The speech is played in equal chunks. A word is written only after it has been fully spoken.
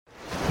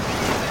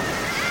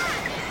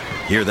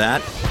Hear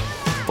that?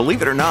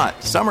 Believe it or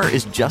not, summer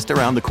is just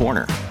around the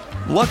corner.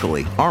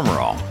 Luckily, Armor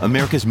All,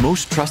 America's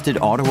most trusted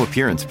auto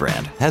appearance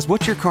brand, has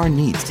what your car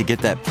needs to get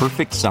that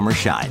perfect summer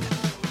shine.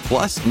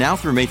 Plus, now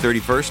through May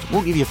 31st,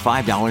 we'll give you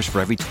 $5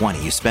 for every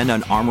 $20 you spend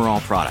on Armor All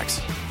products.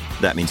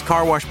 That means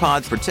car wash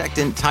pods,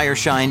 protectant, tire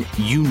shine,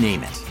 you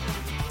name it.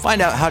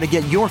 Find out how to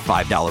get your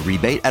 $5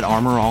 rebate at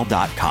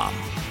armorall.com.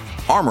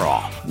 Armor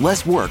All,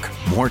 less work,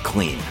 more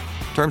clean.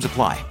 Terms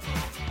apply.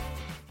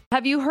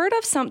 Have you heard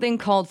of something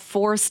called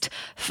forced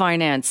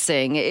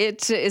financing?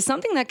 It is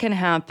something that can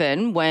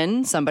happen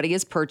when somebody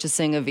is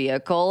purchasing a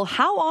vehicle.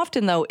 How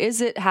often, though,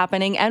 is it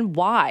happening and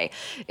why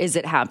is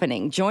it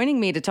happening? Joining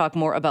me to talk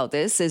more about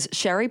this is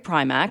Sherry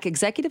Primack,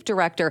 Executive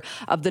Director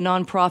of the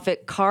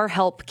nonprofit Car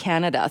Help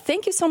Canada.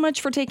 Thank you so much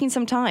for taking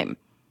some time.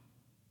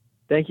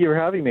 Thank you for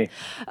having me.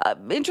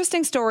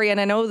 Interesting story,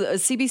 and I know the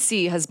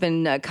CBC has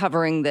been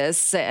covering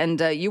this, and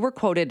you were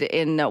quoted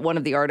in one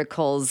of the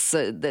articles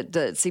that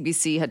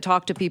CBC had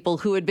talked to people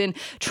who had been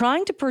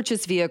trying to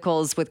purchase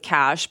vehicles with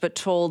cash, but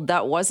told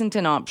that wasn't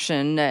an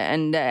option,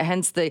 and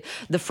hence the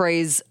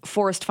phrase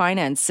forced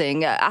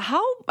financing.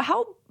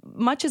 How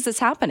much is this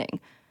happening?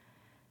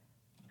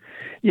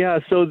 Yeah,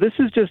 so this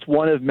is just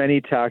one of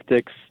many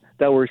tactics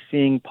that we're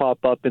seeing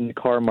pop up in the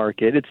car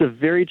market. It's a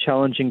very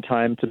challenging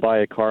time to buy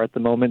a car at the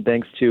moment,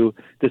 thanks to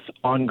this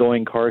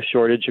ongoing car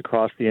shortage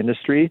across the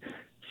industry.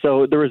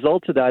 So the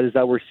result of that is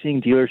that we're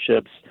seeing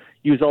dealerships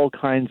use all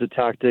kinds of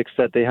tactics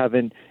that they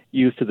haven't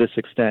used to this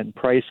extent.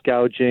 Price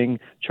gouging,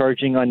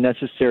 charging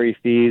unnecessary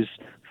fees,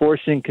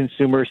 forcing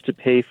consumers to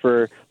pay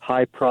for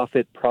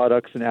high-profit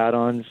products and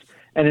add-ons,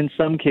 and in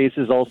some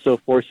cases also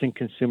forcing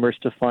consumers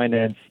to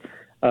finance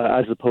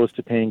as opposed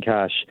to paying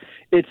cash.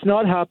 It's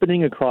not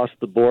happening across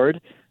the board,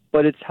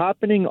 but it's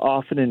happening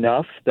often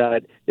enough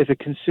that if a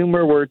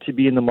consumer were to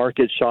be in the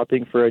market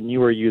shopping for a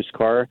new or used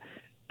car,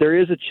 there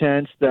is a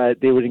chance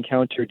that they would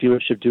encounter a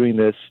dealership doing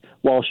this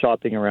while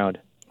shopping around.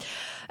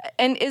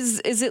 And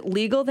is it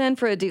legal then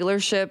for a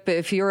dealership,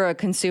 if you're a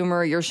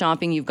consumer, you're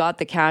shopping, you've got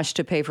the cash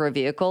to pay for a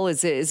vehicle,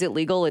 is it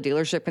legal a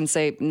dealership can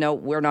say, no,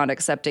 we're not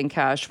accepting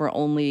cash, we're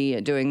only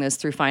doing this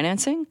through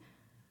financing?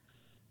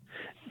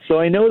 So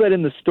I know that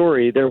in the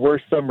story, there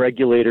were some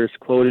regulators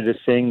quoted as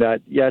saying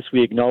that, yes,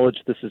 we acknowledge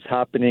this is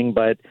happening,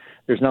 but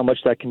there's not much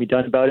that can be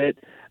done about it.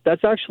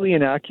 That's actually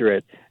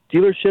inaccurate.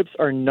 Dealerships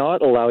are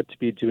not allowed to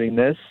be doing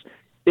this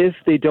if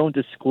they don't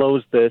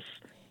disclose this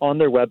on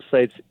their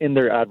websites in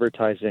their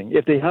advertising.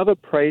 If they have a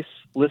price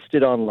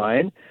listed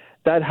online,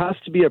 that has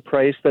to be a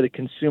price that a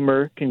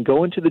consumer can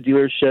go into the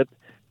dealership,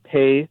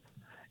 pay,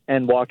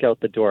 and walk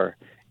out the door.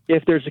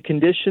 If there's a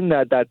condition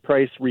that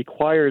price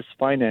requires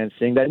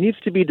financing, that needs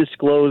to be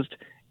disclosed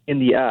in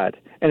the ad.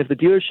 And if the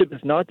dealership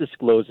is not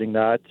disclosing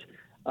that,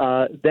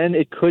 then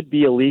it could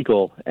be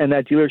illegal, and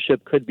that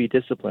dealership could be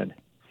disciplined.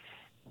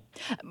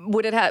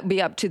 Would it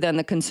be up to then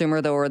the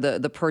consumer, though, or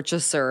the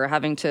purchaser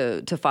having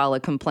to file a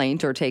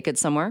complaint or take it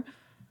somewhere?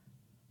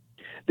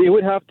 They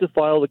would have to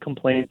file the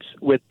complaint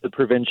with the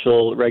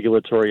provincial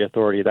regulatory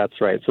authority,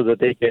 that's right, so that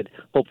they could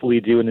hopefully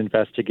do an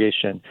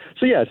investigation.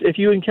 So yes, if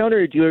you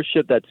encounter a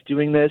dealership that's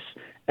doing this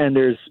and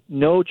there's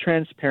no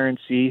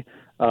transparency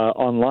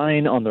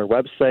online on their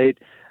website,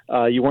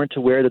 you weren't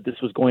aware that this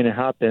was going to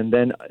happen,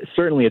 then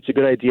certainly it's a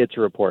good idea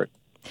to report.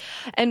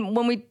 And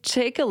when we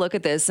take a look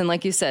at this, and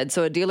like you said,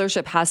 so a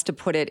dealership has to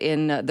put it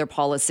in their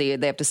policy.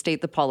 They have to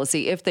state the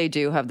policy if they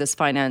do have this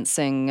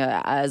financing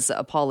as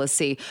a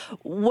policy.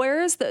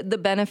 Where is the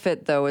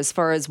benefit, though, as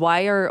far as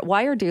why are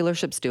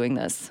dealerships doing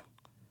this?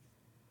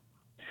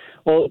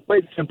 Well,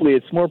 quite simply,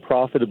 it's more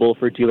profitable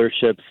for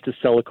dealerships to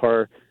sell a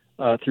car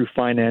through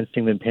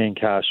financing than paying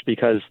cash,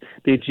 because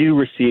they do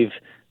receive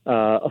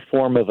a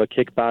form of a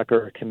kickback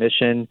or a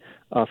commission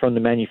from the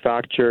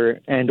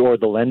manufacturer and or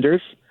the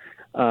lenders.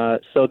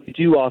 So they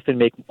do often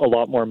make a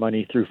lot more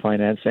money through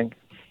financing.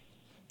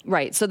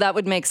 Right. So that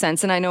would make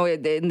sense. And I know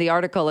in the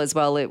article as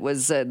well, it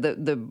was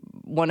the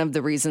one of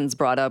the reasons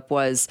brought up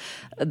was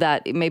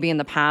that maybe in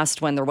the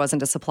past when there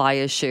wasn't a supply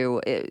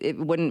issue, it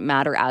wouldn't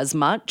matter as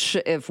much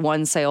if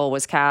one sale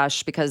was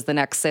cash because the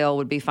next sale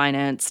would be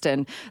financed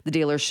and the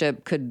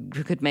dealership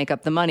could make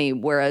up the money,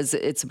 whereas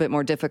it's a bit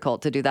more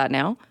difficult to do that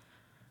now.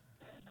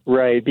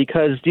 Right,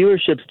 because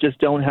dealerships just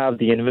don't have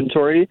the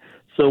inventory.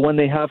 So when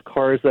they have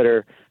cars that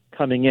are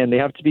coming in, they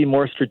have to be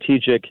more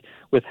strategic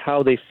with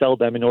how they sell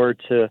them in order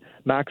to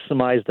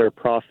maximize their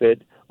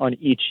profit on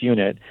each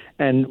unit.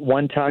 And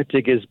one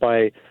tactic is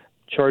by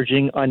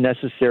charging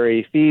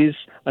unnecessary fees.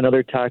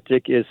 Another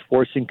tactic is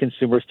forcing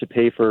consumers to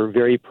pay for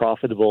very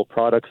profitable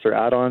products or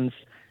add-ons.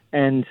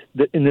 And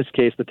in this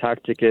case, the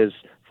tactic is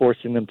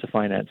forcing them to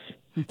finance.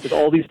 But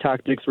all these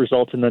tactics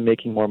result in them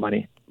making more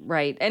money.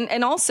 Right.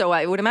 And also,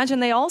 I would imagine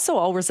they also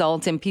all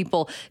result in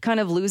people kind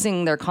of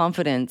losing their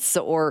confidence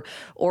or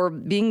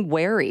being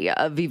wary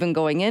of even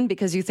going in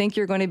because you think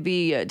you're going to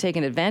be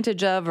taken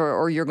advantage of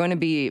or you're going to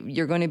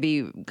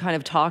be kind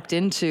of talked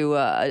into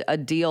a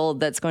deal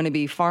that's going to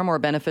be far more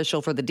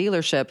beneficial for the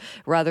dealership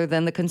rather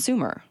than the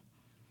consumer.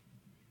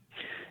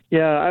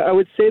 Yeah, I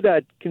would say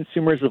that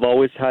consumers have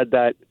always had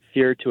that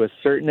fear to a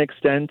certain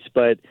extent,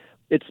 but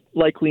it's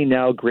likely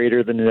now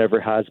greater than it ever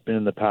has been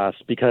in the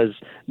past, because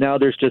now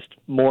there's just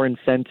more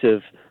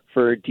incentive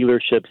for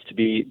dealerships to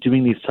be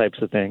doing these types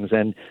of things.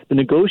 And the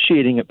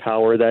negotiating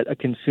power that a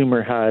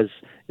consumer has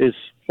is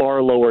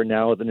far lower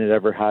now than it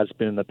ever has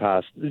been in the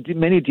past.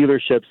 Many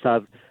dealerships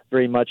have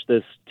very much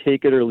this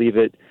take it or leave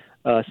it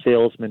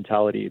sales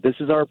mentality. This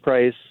is our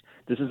price.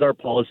 This is our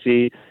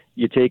policy.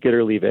 You take it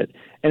or leave it.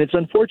 And it's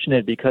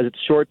unfortunate because it's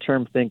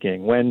short-term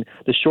thinking. When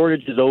the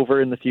shortage is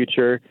over in the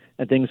future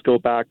and things go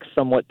back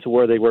somewhat to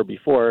where they were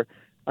before,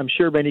 I'm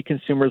sure many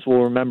consumers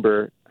will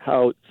remember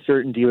how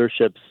certain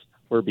dealerships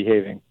were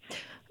behaving.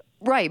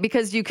 Right,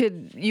 because you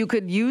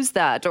could use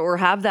that or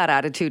have that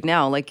attitude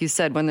now, like you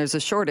said, when there's a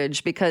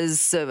shortage,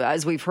 because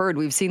as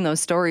we've seen those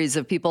stories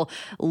of people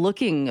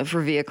looking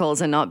for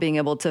vehicles and not being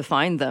able to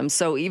find them.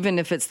 So even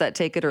if it's that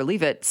take it or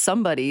leave it,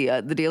 somebody,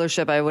 the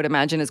dealership, I would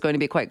imagine, is going to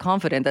be quite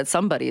confident that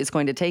somebody is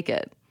going to take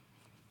it.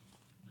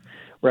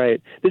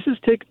 Right. This is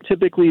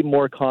typically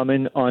more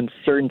common on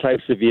certain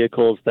types of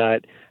vehicles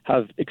that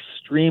have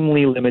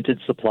extremely limited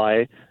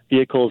supply,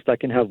 vehicles that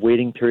can have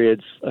waiting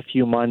periods a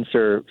few months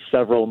or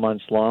several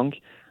months long.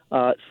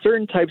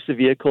 Certain types of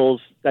vehicles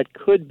that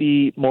could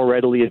be more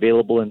readily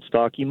available in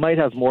stock, you might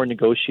have more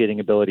negotiating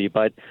ability.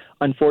 But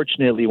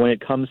unfortunately, when it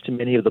comes to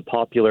many of the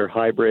popular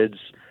hybrids,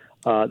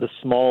 the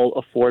small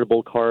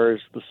affordable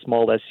cars, the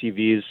small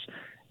SUVs,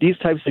 these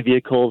types of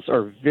vehicles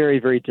are very,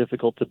 very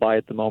difficult to buy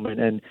at the moment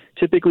and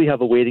typically have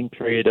a waiting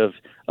period of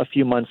a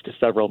few months to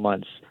several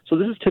months. So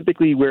this is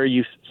typically where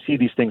you see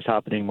these things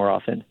happening more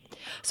often.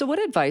 So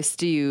what advice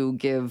do you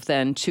give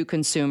then to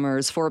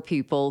consumers, for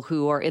people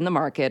who are in the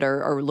market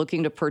or are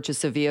looking to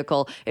purchase a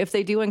vehicle, if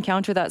they do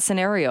encounter that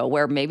scenario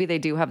where maybe they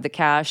do have the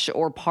cash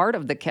or part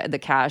of the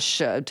cash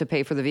to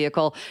pay for the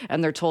vehicle,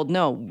 and they're told,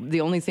 no,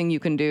 the only thing you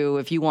can do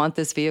if you want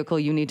this vehicle,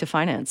 you need to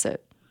finance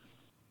it?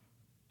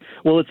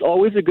 Well, it's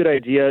always a good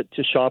idea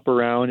to shop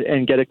around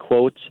and get a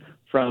quote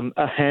from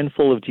a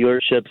handful of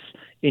dealerships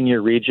in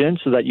your region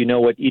so that you know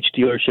what each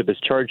dealership is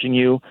charging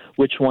you,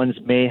 which ones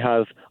may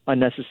have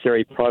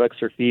unnecessary products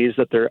or fees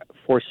that they're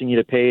forcing you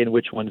to pay and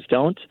which ones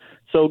don't.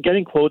 So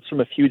getting quotes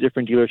from a few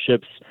different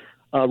dealerships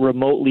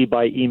remotely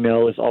by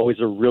email is always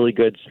a really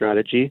good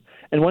strategy.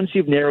 And once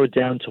you've narrowed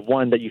down to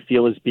one that you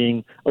feel is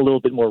being a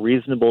little bit more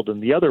reasonable than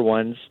the other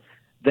ones,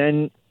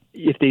 then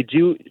if they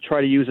do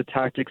try to use a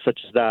tactic such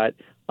as that,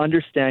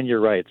 understand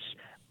your rights.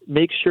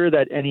 Make sure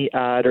that any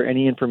ad or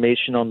any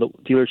information on the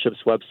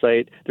dealership's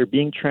website, they're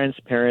being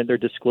transparent, they're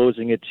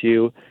disclosing it to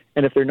you.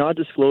 And if they're not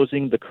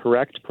disclosing the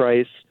correct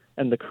price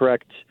and the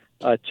correct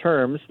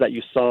terms that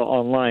you saw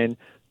online,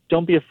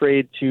 don't be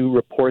afraid to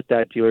report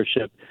that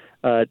dealership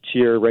to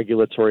your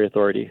regulatory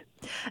authority.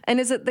 And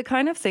is it the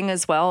kind of thing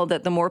as well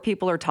that the more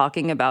people are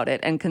talking about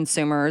it and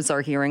consumers are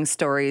hearing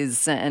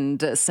stories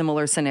and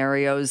similar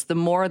scenarios, the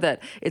more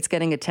that it's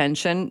getting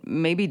attention,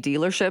 maybe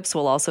dealerships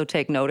will also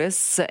take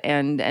notice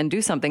and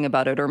do something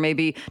about it, or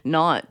maybe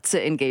not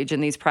engage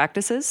in these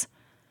practices?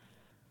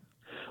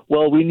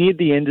 Well, we need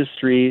the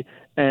industry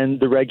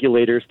and the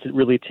regulators to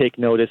really take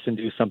notice and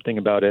do something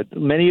about it.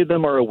 Many of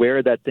them are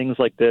aware that things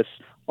like this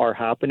are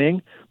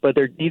happening, but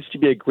there needs to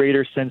be a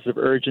greater sense of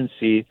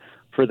urgency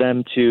for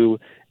them to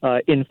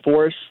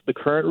enforce the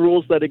current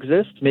rules that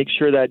exist, make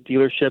sure that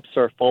dealerships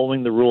are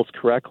following the rules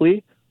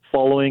correctly,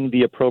 following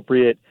the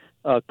appropriate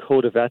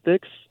code of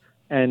ethics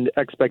and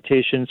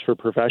expectations for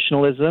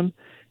professionalism,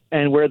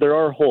 and where there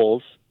are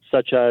holes,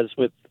 such as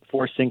with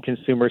forcing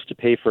consumers to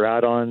pay for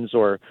add-ons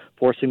or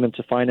forcing them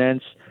to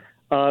finance,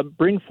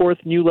 bring forth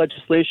new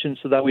legislation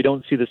so that we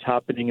don't see this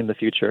happening in the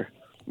future.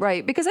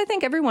 Right, because I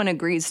think everyone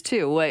agrees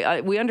too.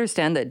 We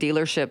understand that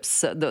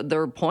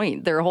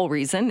dealerships, their whole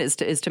reason is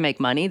to make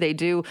money. They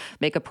do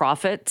make a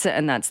profit,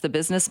 and that's the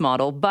business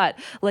model. But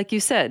like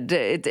you said,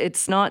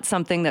 it's not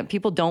something that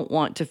people don't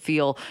want to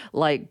feel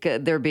like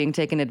they're being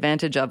taken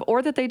advantage of,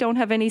 or that they don't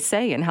have any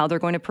say in how they're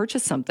going to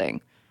purchase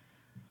something.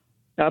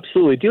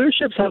 Absolutely.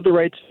 Dealerships have the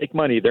right to make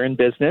money. They're in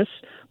business,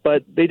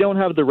 but they don't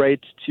have the right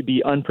to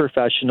be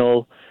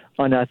unprofessional,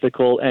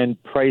 unethical,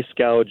 and price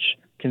gouge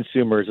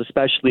consumers,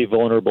 especially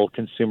vulnerable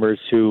consumers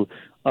who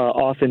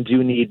often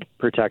do need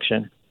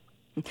protection.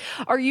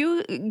 Are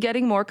you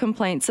getting more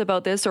complaints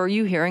about this, or are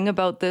you hearing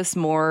about this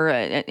more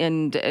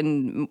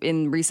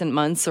in recent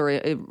months,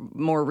 or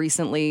more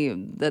recently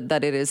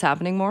that it is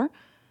happening more?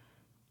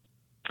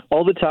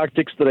 All the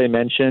tactics that I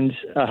mentioned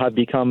have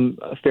become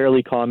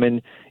fairly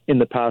common in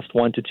the past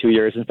 1 to 2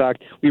 years. In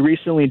fact, we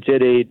recently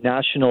did a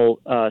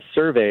national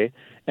survey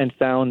and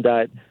found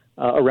that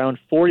around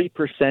 40%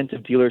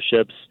 of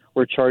dealerships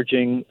were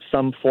charging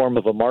some form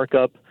of a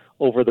markup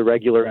over the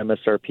regular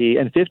MSRP,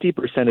 and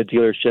 50% of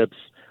dealerships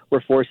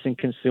were forcing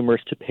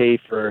consumers to pay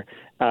for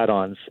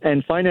add-ons.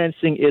 And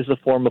financing is a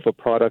form of a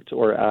product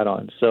or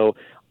add-on. So,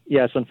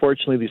 yes,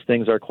 unfortunately, these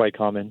things are quite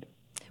common.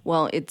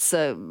 Well, it's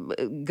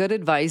good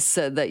advice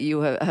that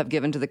you have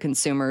given to the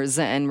consumers,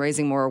 and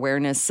raising more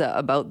awareness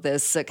about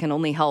this can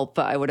only help,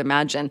 I would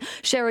imagine.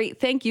 Sherry,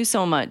 thank you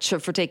so much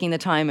for taking the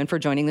time and for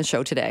joining the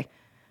show today.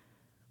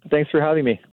 Thanks for having me.